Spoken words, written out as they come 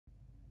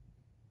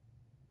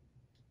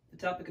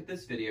topic of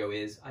this video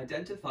is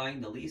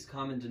identifying the least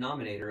common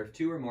denominator of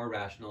two or more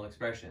rational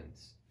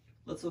expressions.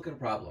 Let's look at a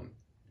problem.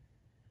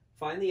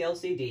 Find the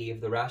LCD of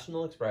the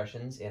rational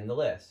expressions in the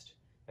list.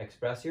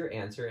 Express your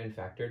answer in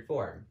factored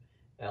form.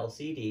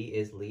 LCD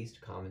is least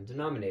common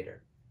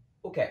denominator.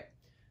 Okay,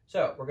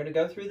 so we're going to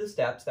go through the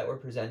steps that were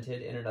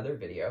presented in another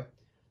video.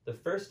 The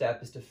first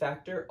step is to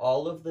factor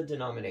all of the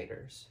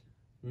denominators,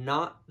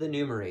 not the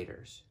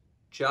numerators,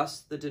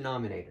 just the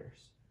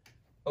denominators.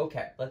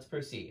 Okay, let's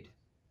proceed.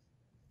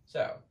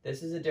 So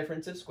this is a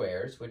difference of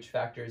squares, which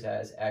factors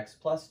as x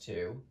plus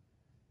 2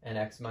 and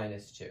x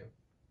minus 2.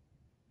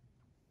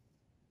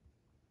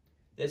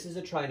 This is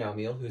a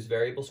trinomial whose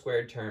variable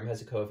squared term has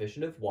a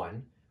coefficient of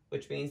 1,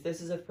 which means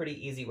this is a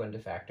pretty easy one to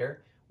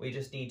factor. We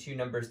just need two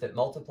numbers that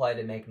multiply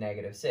to make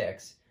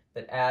 -6,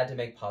 that add to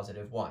make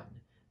 +1.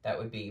 That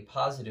would be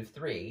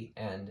 +3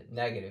 and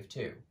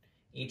 -2.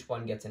 Each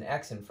one gets an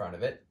x in front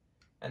of it,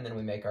 and then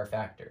we make our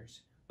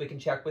factors. We can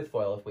check with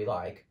FOIL if we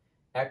like.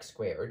 X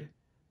squared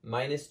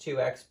minus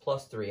 2x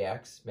plus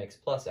 3x makes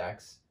plus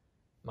x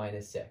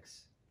minus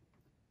 6.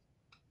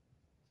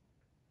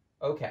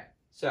 Okay,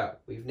 so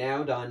we've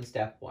now done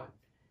step 1.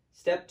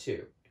 Step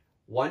 2,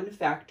 one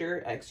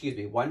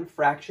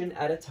fraction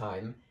at a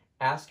time,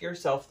 ask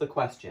yourself the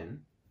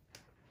question,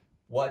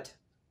 what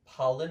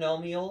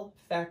polynomial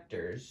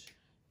factors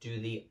do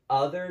the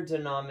other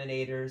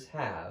denominators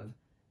have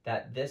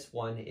that this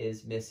one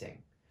is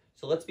missing?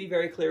 So let's be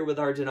very clear with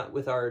our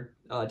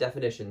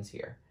definitions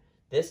here.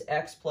 This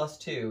x plus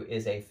 2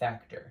 is a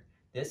factor.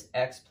 This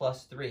x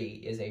plus 3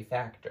 is a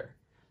factor.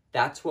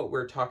 That's what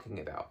we're talking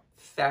about.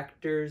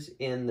 Factors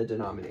in the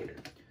denominator.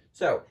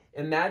 So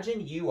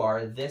imagine you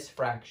are this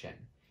fraction,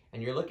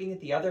 and you're looking at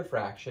the other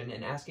fraction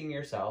and asking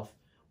yourself,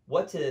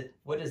 what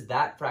does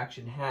that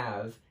fraction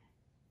have?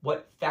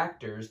 What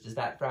factors does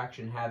that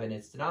fraction have in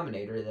its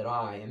denominator that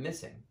I am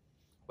missing?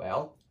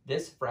 Well,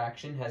 this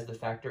fraction has the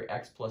factor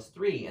x plus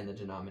 3 in the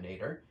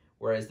denominator,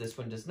 whereas this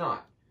one does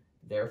not.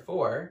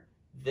 Therefore,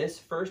 this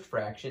first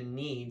fraction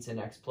needs an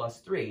x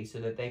plus 3 so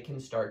that they can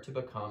start to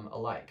become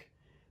alike.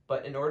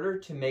 But in order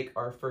to make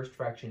our first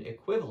fraction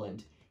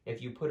equivalent,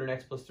 if you put an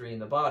x plus 3 in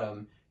the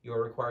bottom,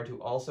 you're required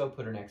to also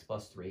put an x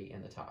plus 3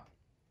 in the top.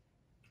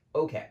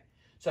 Okay,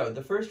 so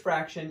the first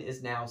fraction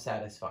is now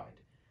satisfied.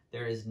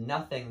 There is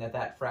nothing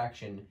that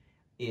fraction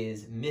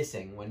is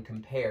missing when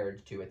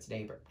compared to its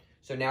neighbor.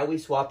 So now we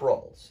swap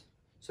roles.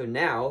 So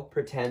now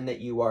pretend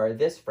that you are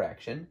this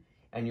fraction,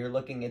 and you're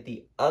looking at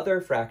the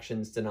other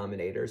fraction's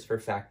denominators for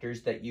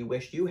factors that you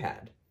wish you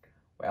had.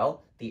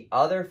 Well, the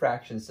other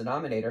fraction's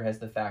denominator has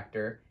the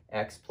factor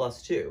x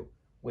plus 2,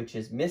 which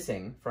is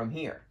missing from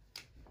here.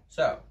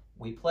 So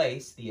we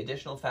place the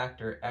additional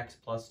factor x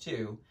plus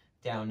 2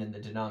 down in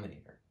the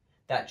denominator.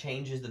 That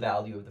changes the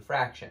value of the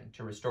fraction.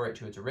 To restore it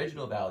to its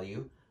original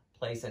value,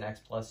 place an x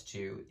plus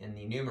 2 in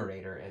the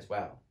numerator as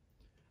well.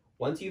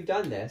 Once you've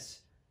done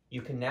this,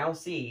 you can now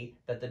see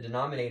that the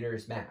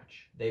denominators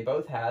match. They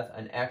both have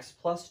an x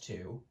plus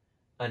 2,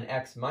 an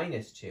x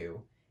minus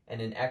 2,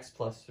 and an x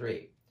plus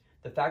 3.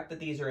 The fact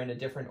that these are in a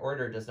different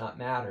order does not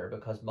matter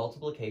because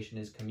multiplication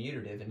is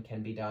commutative and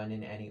can be done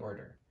in any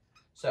order.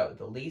 So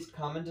the least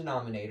common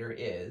denominator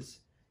is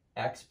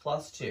x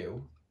plus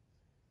 2,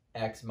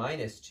 x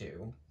minus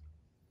 2,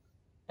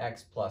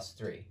 x plus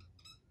 3.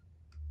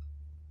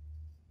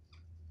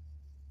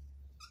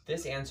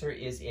 This answer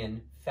is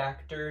in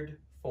factored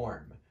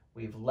form.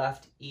 We've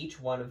left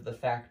each one of the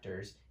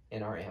factors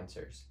in our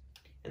answers.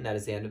 And that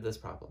is the end of this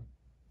problem.